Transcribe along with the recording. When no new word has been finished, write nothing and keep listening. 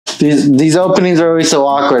These openings are always so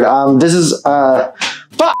awkward. This is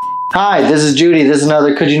Hi, this is Judy. This is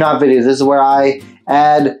another Could You Not video. This is where I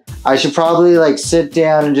should probably like sit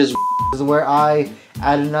down and just. This is where I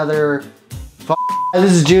add another.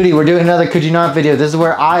 This is Judy. We're doing another Could You Not video. This is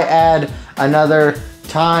where I add another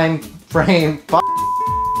time frame.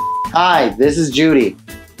 Hi, this is Judy.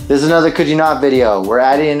 This is another Could You Not video. We're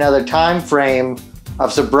adding another time frame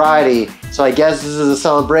of sobriety. So I guess this is a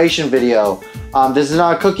celebration video. This is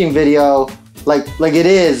not a cooking video, like it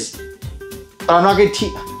is. But I'm not gonna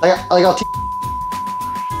teach. I'll teach.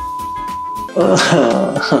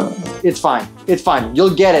 It's fine. It's fine.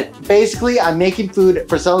 You'll get it. Basically, I'm making food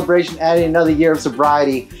for celebration, adding another year of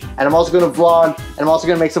sobriety, and I'm also gonna vlog, and I'm also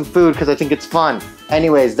gonna make some food because I think it's fun.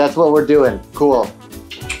 Anyways, that's what we're doing. Cool.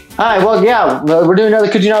 Alright, well, yeah, we're doing another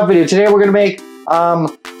Could You Not video. Today we're gonna make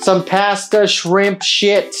some pasta, shrimp,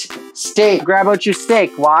 shit, steak. Grab out your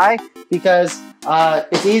steak. Why? Because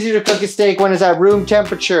it's easier to cook a steak when it's at room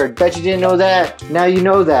temperature. Bet you didn't know that. Now you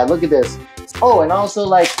know that. Look at this. Oh, and also,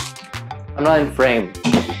 like, I'm not in frame.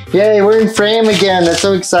 Yay, we're in frame again. That's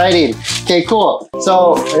so exciting. Okay, cool.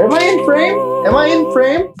 So, am I in frame? Am I in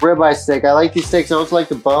frame? Ribeye steak. I like these steaks. I also like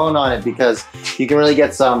the bone on it because you can really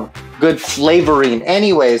get some good flavoring.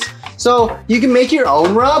 Anyways, so you can make your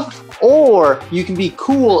own rub, or you can be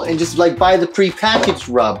cool and just like buy the pre-packaged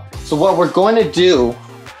rub. So what we're going to do,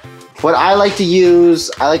 what I like to use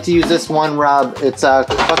this one rub. It's a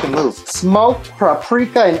fucking move. Smoked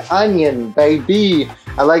paprika and onion, baby.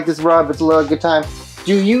 I like this rub. It's a little good time.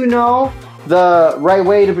 Do you know the right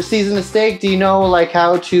way to season a steak? Do you know like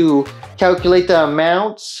how to calculate the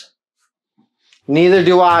amounts? Neither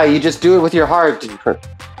do I. You just do it with your heart.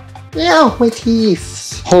 Ew, my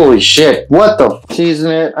teeth. Holy shit. What the? Season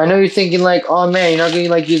it. I know you're thinking like, oh man, you're not gonna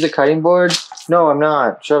like use a cutting board? No, I'm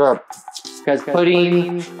not. Shut up. Because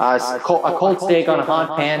putting a cold steak on a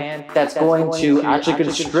hot pan, that's going to actually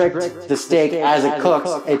constrict the steak as it cooks.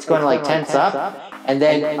 It's going to like tense up. And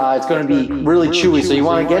then it's going to be really chewy. So you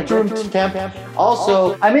want to get to room temp.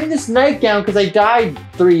 Also, I'm in this nightgown because I died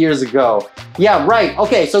 3 years ago. Yeah, right.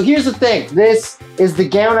 Okay, so here's the thing. This is the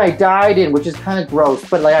gown I died in, which is kind of gross,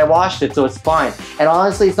 but like I washed it, so it's fine. And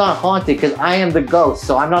honestly, it's not haunted because I am the ghost,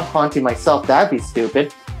 so I'm not haunting myself. That'd be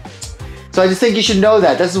stupid. So I just think you should know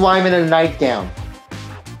that. This is why I'm in a nightgown.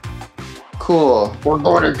 Cool. We're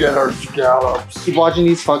going to get our scallops. Keep watching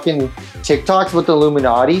these fucking TikToks with the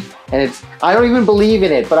Illuminati, and I don't even believe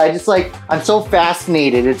in it, but I just like, I'm so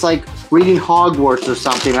fascinated. It's like reading Hogwarts or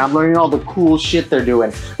something. I'm learning all the cool shit they're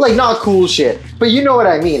doing. Like, not cool shit, but you know what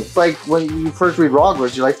I mean. It's like when you first read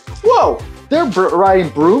Hogwarts, you're like, whoa, they're riding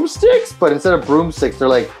broomsticks, but instead of broomsticks, they're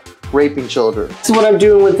like raping children. This is what I'm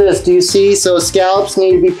doing with this. Do you see? So scallops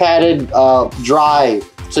need to be patted dry.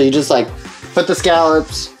 So you just like put the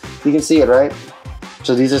scallops. You can see it, right?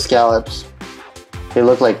 So these are scallops. They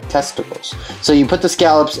look like testicles. So you put the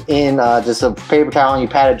scallops in just a paper towel and you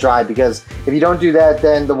pat it dry, because if you don't do that,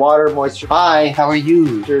 then the water moisture. Hi, how are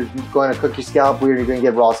you? You're going to cook your scallop weird, you're going to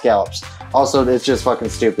get raw scallops. Also, it's just fucking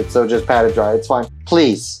stupid. So just pat it dry. It's fine.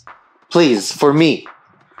 Please, please, for me.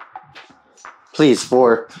 Please,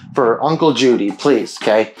 for Uncle Judy, please,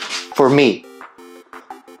 okay? For me.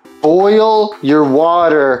 Boil your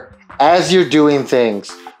water as you're doing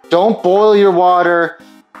things. Don't boil your water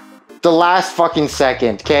the last fucking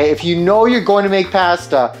second, okay? If you know you're going to make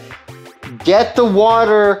pasta, get the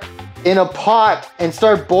water in a pot and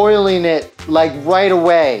start boiling it like right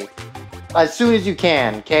away. As soon as you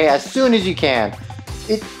can, okay? As soon as you can.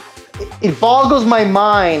 It boggles my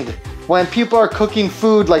mind when people are cooking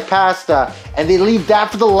food like pasta and they leave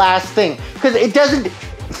that for the last thing. Because it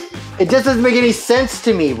just doesn't make any sense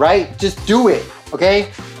to me, right? Just do it,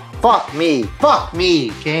 okay? Fuck me. Fuck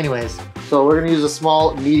me. Okay, anyways. So we're gonna use a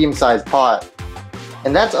small, medium-sized pot.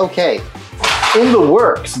 And that's okay. In the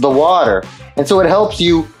works, the water. And so it helps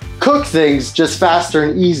you cook things just faster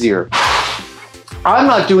and easier. I'm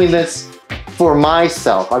not doing this for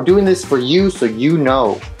myself. I'm doing this for you so you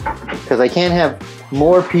know. Because I can't have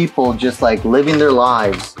more people just like living their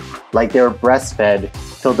lives like they're breastfed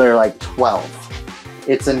till they're like 12.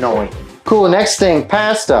 It's annoying. Cool, next thing,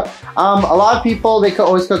 pasta. A lot of people, they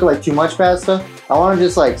always cook like too much pasta. I want to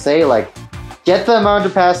just like say like, get the amount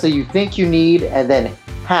of pasta you think you need and then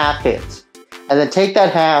half it. And then take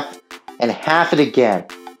that half and half it again.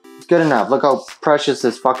 It's good enough. Look how precious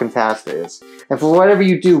this fucking pasta is. And for whatever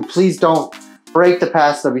you do, please don't break the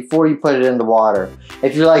pasta before you put it in the water.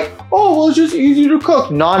 If you're like, oh, well, it's just easy to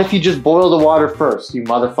cook. Not if you just boil the water first, you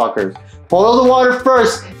motherfuckers. Boil the water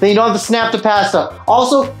first, then you don't have to snap the pasta.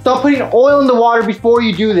 Also, stop putting oil in the water before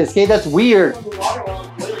you do this, okay? That's weird.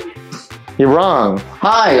 You're wrong.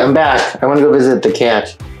 Hi, I'm back. I want to go visit the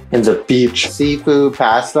cat. in the beach. Seafood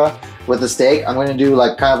pasta with the steak. I'm gonna do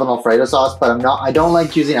like kind of an Alfredo sauce, but I don't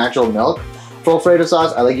like using actual milk for Alfredo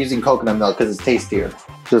sauce. I like using coconut milk because it's tastier.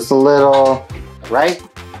 Just a little, right?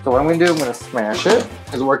 So what I'm gonna do, I'm gonna smash it.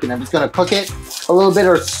 It's working. I'm just gonna cook it a little bit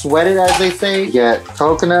or sweat it, as they say. Get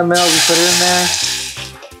coconut milk, you put it in there.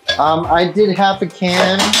 I did half a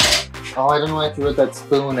can. Oh, I don't know why I threw out that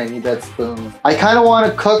spoon. I need that spoon. I kind of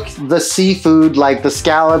want to cook the seafood, like the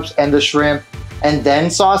scallops and the shrimp, and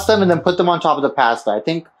then sauce them and then put them on top of the pasta. I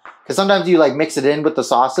think, because sometimes you like mix it in with the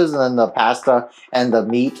sauces and then the pasta and the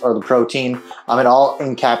meat or the protein, it all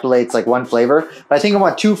encapsulates like one flavor. But I think I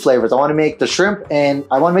want two flavors. I want to make the shrimp and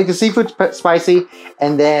I want to make the seafood spicy,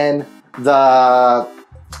 and then the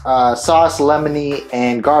sauce lemony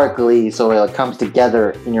and garlicky, so it comes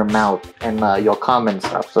together in your mouth and you'll come and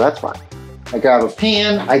stuff. So that's fine. I grab a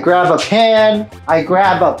pan.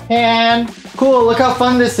 Cool, look how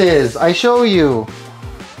fun this is. I show you.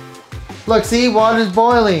 Look, see, water's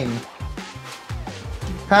boiling.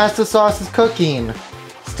 Pasta sauce is cooking.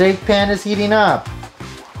 Steak pan is heating up.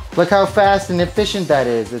 Look how fast and efficient that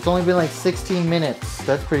is. It's only been like 16 minutes.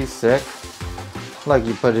 That's pretty sick. Look,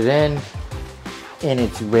 you put it in and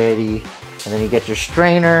it's ready. And then you get your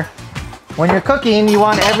strainer. When you're cooking, you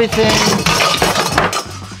want everything.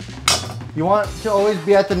 You want to always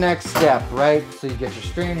be at the next step, right? So you get your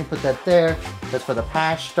strainer, you put that there. That's for the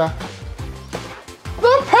pasta.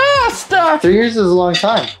 The pasta! 3 years is a long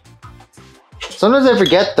time. Sometimes I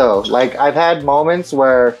forget though. Like I've had moments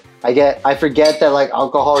where I forget that like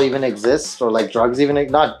alcohol even exists or like drugs even,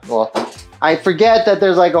 I forget that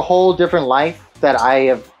there's like a whole different life that I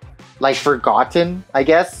have like forgotten, I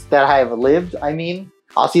guess, that I have lived. I mean,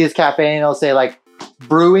 I'll see this cafe and it'll say like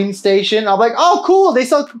brewing station. I'm like, oh cool, they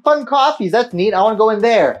sell fun coffees. That's neat. I want to go in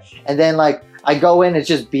there. And then like I go in, it's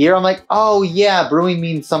just beer. I'm like, oh yeah, brewing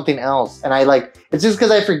means something else. And I like, it's just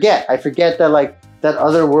because I forget. I forget that like that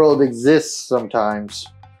other world exists sometimes.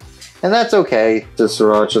 And that's okay. The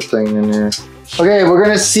sriracha thing in there. Okay, we're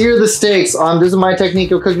gonna sear the steaks. This is my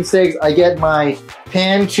technique of cooking steaks. I get my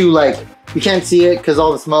pan to like, you can't see it because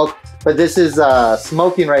all the smoke, but this is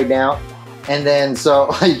smoking right now. And then,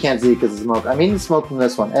 so, you can't see it because of smoke. I mean, smoke from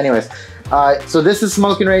this one. Anyways, so this is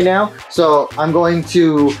smoking right now. So I'm going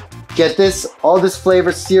to get all this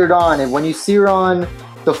flavor seared on. And when you sear on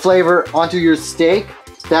the flavor onto your steak,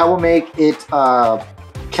 that will make it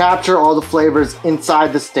capture all the flavors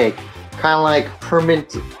inside the steak. Kind of like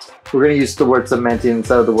fermented. We're gonna use the word cementing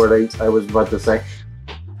instead of the word I was about to say.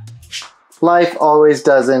 Life always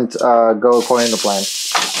doesn't go according to plan.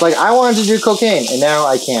 Like I wanted to do cocaine and now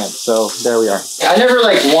I can't, so there we are. I never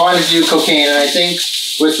like wanted to do cocaine, and I think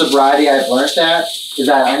with sobriety I've learned that, is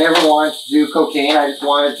that I never wanted to do cocaine. I just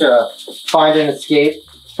wanted to find an escape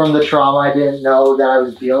from the trauma I didn't know that I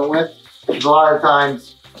was dealing with. A lot of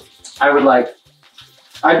times I'd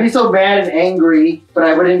be so mad and angry, but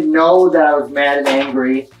I wouldn't know that I was mad and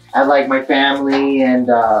angry at like my family and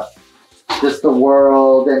just the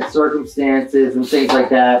world and circumstances and things like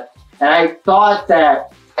that. And I thought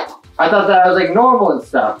that I was like normal and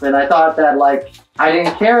stuff, and I thought that like I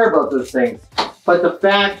didn't care about those things. But the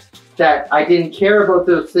fact that I didn't care about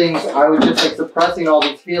those things, I was just like suppressing all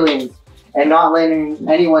these feelings and not letting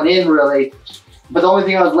anyone in really. But the only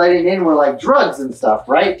thing I was letting in were like drugs and stuff,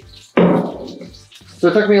 right? So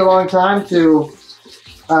it took me a long time to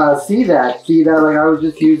see that like I was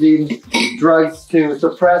just using drugs to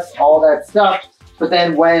suppress all that stuff. But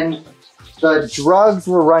then when the drugs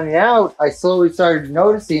were running out, I slowly started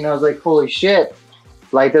noticing, I was like, holy shit,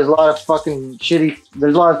 like there's a lot of fucking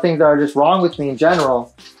there's a lot of things that are just wrong with me in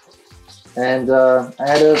general. And I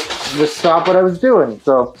had to just stop what I was doing.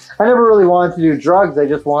 So I never really wanted to do drugs, I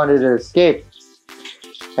just wanted to escape.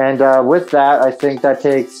 And with that, I think that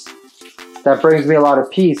brings me a lot of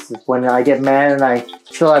peace. When I get mad and I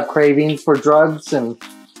still have cravings for drugs, and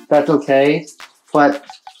that's okay. But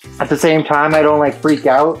at the same time, I don't like freak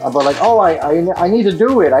out about like, oh, I need to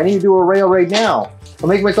do it. I need to do a rail right now. I'll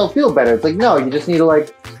make myself feel better. It's like, no, you just need to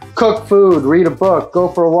like cook food, read a book, go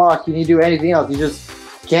for a walk. You need to do anything else. You just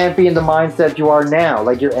can't be in the mindset you are now.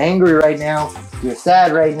 Like you're angry right now, you're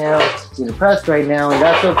sad right now, you're depressed right now, and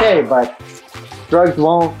that's okay. But drugs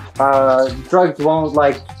won't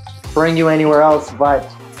like bring you anywhere else but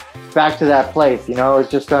back to that place. You know, it's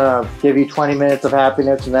just gonna give you 20 minutes of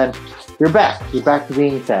happiness and then you're back to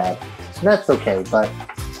being sad. And that's okay, but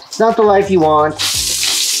it's not the life you want.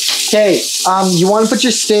 Okay, you want to put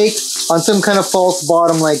your steak on some kind of false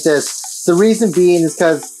bottom like this. The reason being is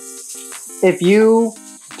because if you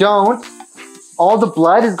don't, all the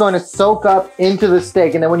blood is going to soak up into the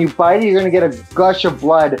steak, and then when you bite it, you're going to get a gush of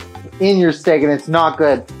blood in your steak and it's not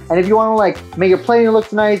good. And if you want to like make your plate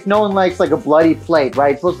look nice, no one likes like a bloody plate,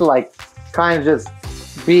 right? It's supposed to like kind of just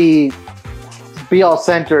be all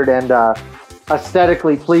centered and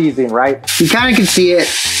aesthetically pleasing, right? You kind of can see it.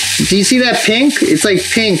 Do you see that pink? It's like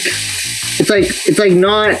pink. It's like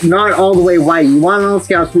not all the way white. You want all the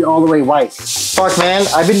scallops to be all the way white. Fuck man,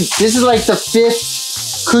 this is like the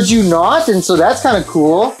 5th could you not? And so that's kind of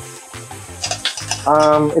cool.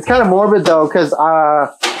 It's kind of morbid though, because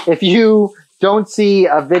if you don't see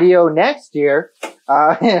a video next year,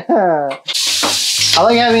 I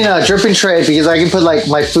like having a dripping tray because I can put like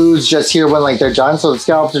my foods just here when like they're done. So the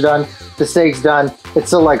scallops are done, the steak's done. It's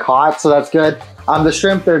still like hot, so that's good. The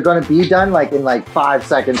shrimp, they're gonna be done like in like 5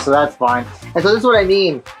 seconds, so that's fine. And so this is what I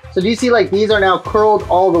mean. So do you see like these are now curled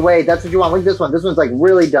all the way? That's what you want. Look at this one. This one's like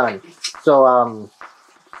really done. So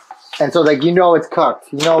and so like you know it's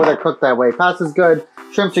cooked. You know they're cooked that way. Pasta's good.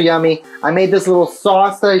 Shrimps are yummy. I made this little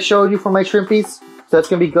sauce that I showed you for my shrimpies. So that's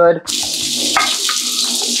gonna be good.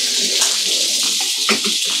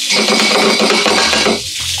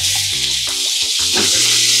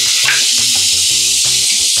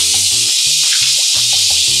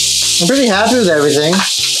 I'm pretty happy with everything.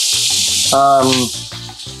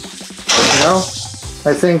 You know,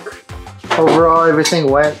 I think overall everything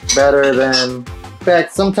went better than. In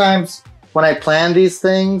fact, sometimes when I plan these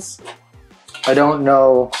things, I don't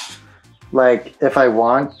know, like, if I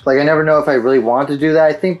want. Like, I never know if I really want to do that.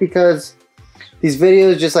 I think because these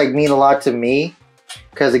videos just, like, mean a lot to me.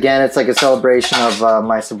 Because, again, it's like a celebration of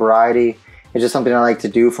my sobriety. It's just something I like to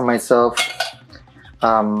do for myself.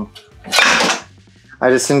 I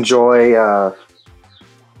just enjoy, I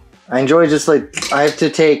enjoy just, like, I have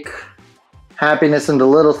to take happiness into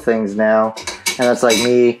little things now. And that's, like,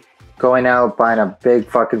 me going out, buying a big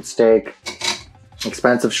fucking steak,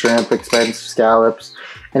 expensive shrimp, expensive scallops,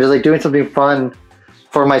 and just like doing something fun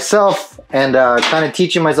for myself and kind of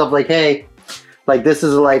teaching myself like, hey, like this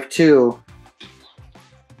is a life too.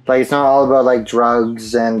 Like it's not all about like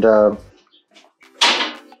drugs and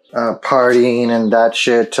partying and that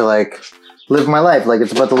shit to like live my life. Like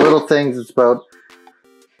it's about the little things. It's about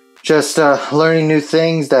just learning new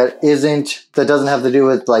things that doesn't have to do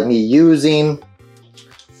with like me using.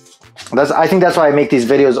 I think that's why I make these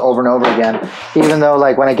videos over and over again. Even though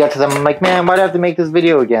like when I get to them, I'm like, man, why'd I have to make this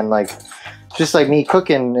video again? Like, just like me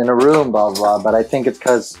cooking in a room, blah, blah, blah. But I think it's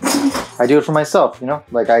because I do it for myself, you know?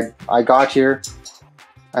 Like I got here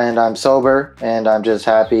and I'm sober and I'm just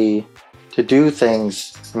happy to do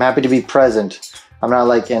things. I'm happy to be present. I'm not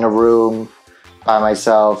like in a room by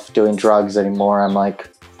myself doing drugs anymore. I'm like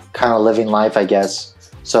kind of living life, I guess.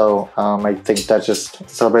 So I think that's just a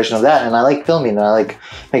celebration of that. And I like filming and I like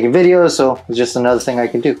making videos. So it's just another thing I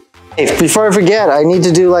can do. Hey, before I forget, I need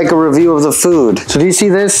to do like a review of the food. So do you see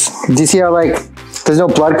this? Do you see how like there's no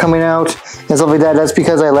blood coming out and stuff like that? That's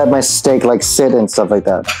because I let my steak like sit and stuff like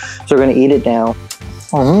that. So we're gonna eat it now.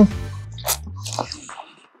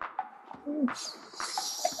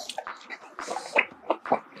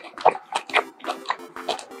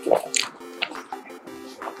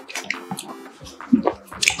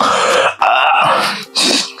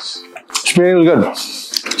 It's really good.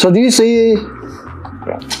 So do you see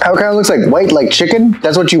how it kind of looks like white, like chicken?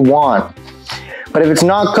 That's what you want. But if it's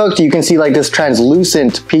not cooked, you can see like this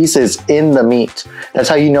translucent pieces in the meat. That's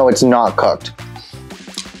how you know it's not cooked.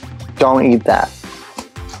 Don't eat that.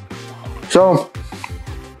 So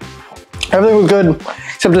everything was good,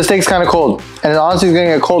 except the steak's kind of cold. And honestly, it's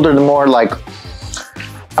gonna get colder the more like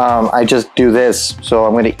I just do this. So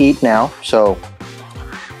I'm gonna eat now. So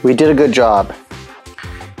we did a good job.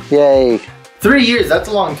 Yay. 3 years, that's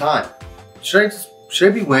a long time. Should I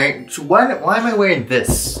be wearing, why am I wearing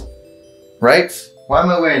this? Right? Why am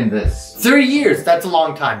I wearing this? 3 years, that's a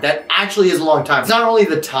long time. That actually is a long time. It's not only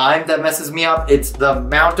the time that messes me up, it's the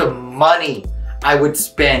amount of money I would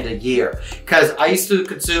spend a year. Because I used to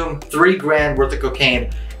consume 3 grand worth of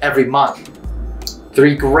cocaine every month.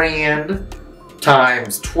 3 grand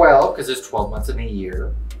times 12, because there's 12 months in a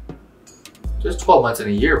year. There's 12 months in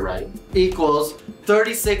a year, right? Equals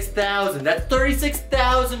 36,000. That's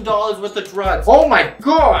 $36,000 worth of drugs. Oh my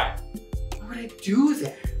God! Why would I do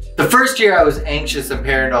that? The first year I was anxious and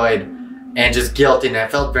paranoid and just guilty and I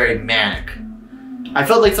felt very manic. I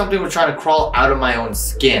felt like something was trying to crawl out of my own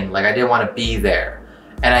skin, like I didn't want to be there.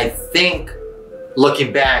 And I think,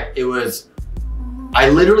 looking back, it was, I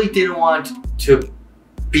literally didn't want to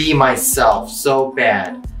be myself so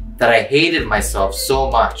bad that I hated myself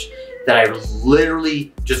so much that I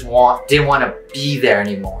literally just didn't want to be there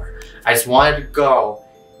anymore. I just wanted to go,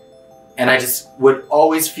 and I just would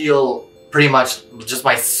always feel pretty much just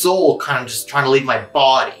my soul kind of just trying to leave my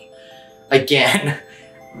body again.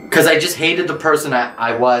 because I just hated the person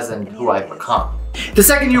I was and who I've become. The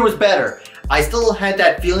second year was better. I still had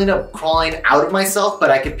that feeling of crawling out of myself,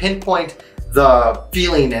 but I could pinpoint the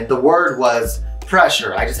feeling, and the word was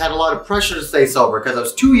pressure. I just had a lot of pressure to stay sober because I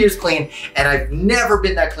was 2 years clean and I've never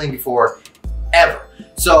been that clean before, ever.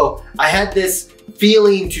 So I had this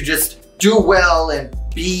feeling to just do well and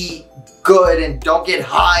be good and don't get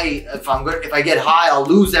high. If I get high, I'll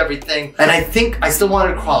lose everything. And I think I still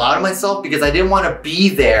wanted to crawl out of myself because I didn't want to be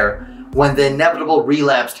there when the inevitable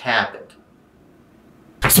relapse happened.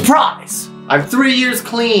 Surprise! I'm 3 years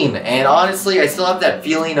clean, and honestly, I still have that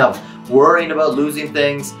feeling of worrying about losing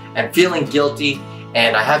things and feeling guilty,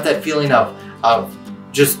 and I have that feeling of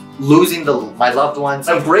just losing my loved ones.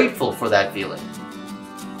 I'm grateful for that feeling.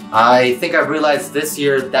 I think I've realized this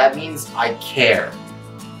year that means I care.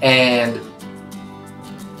 And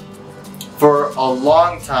for a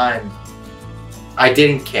long time, I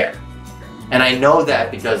didn't care. And I know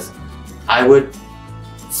that because I would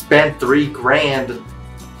spend $3 grand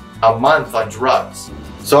a month on drugs.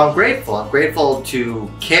 So I'm grateful. I'm grateful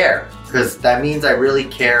to care, because that means I really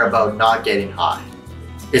care about not getting high.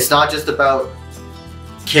 It's not just about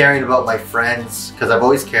caring about my friends, because I've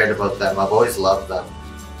always cared about them. I've always loved them.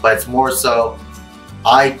 But it's more so,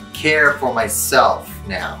 I care for myself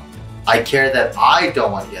now. I care that I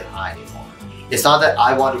don't want to get high anymore. It's not that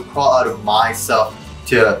I want to crawl out of myself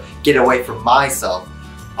to get away from myself.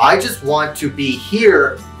 I just want to be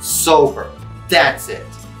here sober. That's it.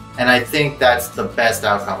 And I think that's the best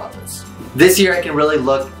outcome of this. This year I can really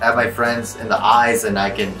look at my friends in the eyes and I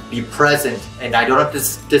can be present, and I don't have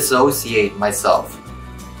to dissociate myself.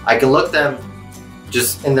 I can look them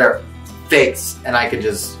just in their face and I can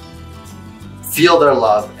just feel their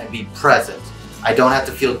love and be present. I don't have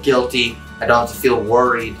to feel guilty. I don't have to feel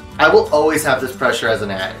worried. I will always have this pressure as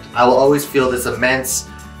an addict. I will always feel this immense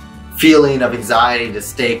feeling of anxiety to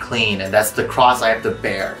stay clean, and that's the cross I have to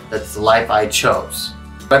bear. That's the life I chose.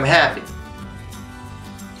 But I'm happy.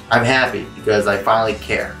 I'm happy because I finally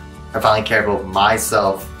care. I finally care about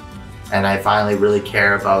myself, and I finally really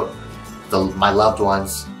care about my loved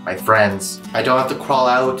ones, my friends. I don't have to crawl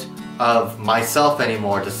out of myself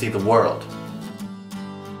anymore to see the world.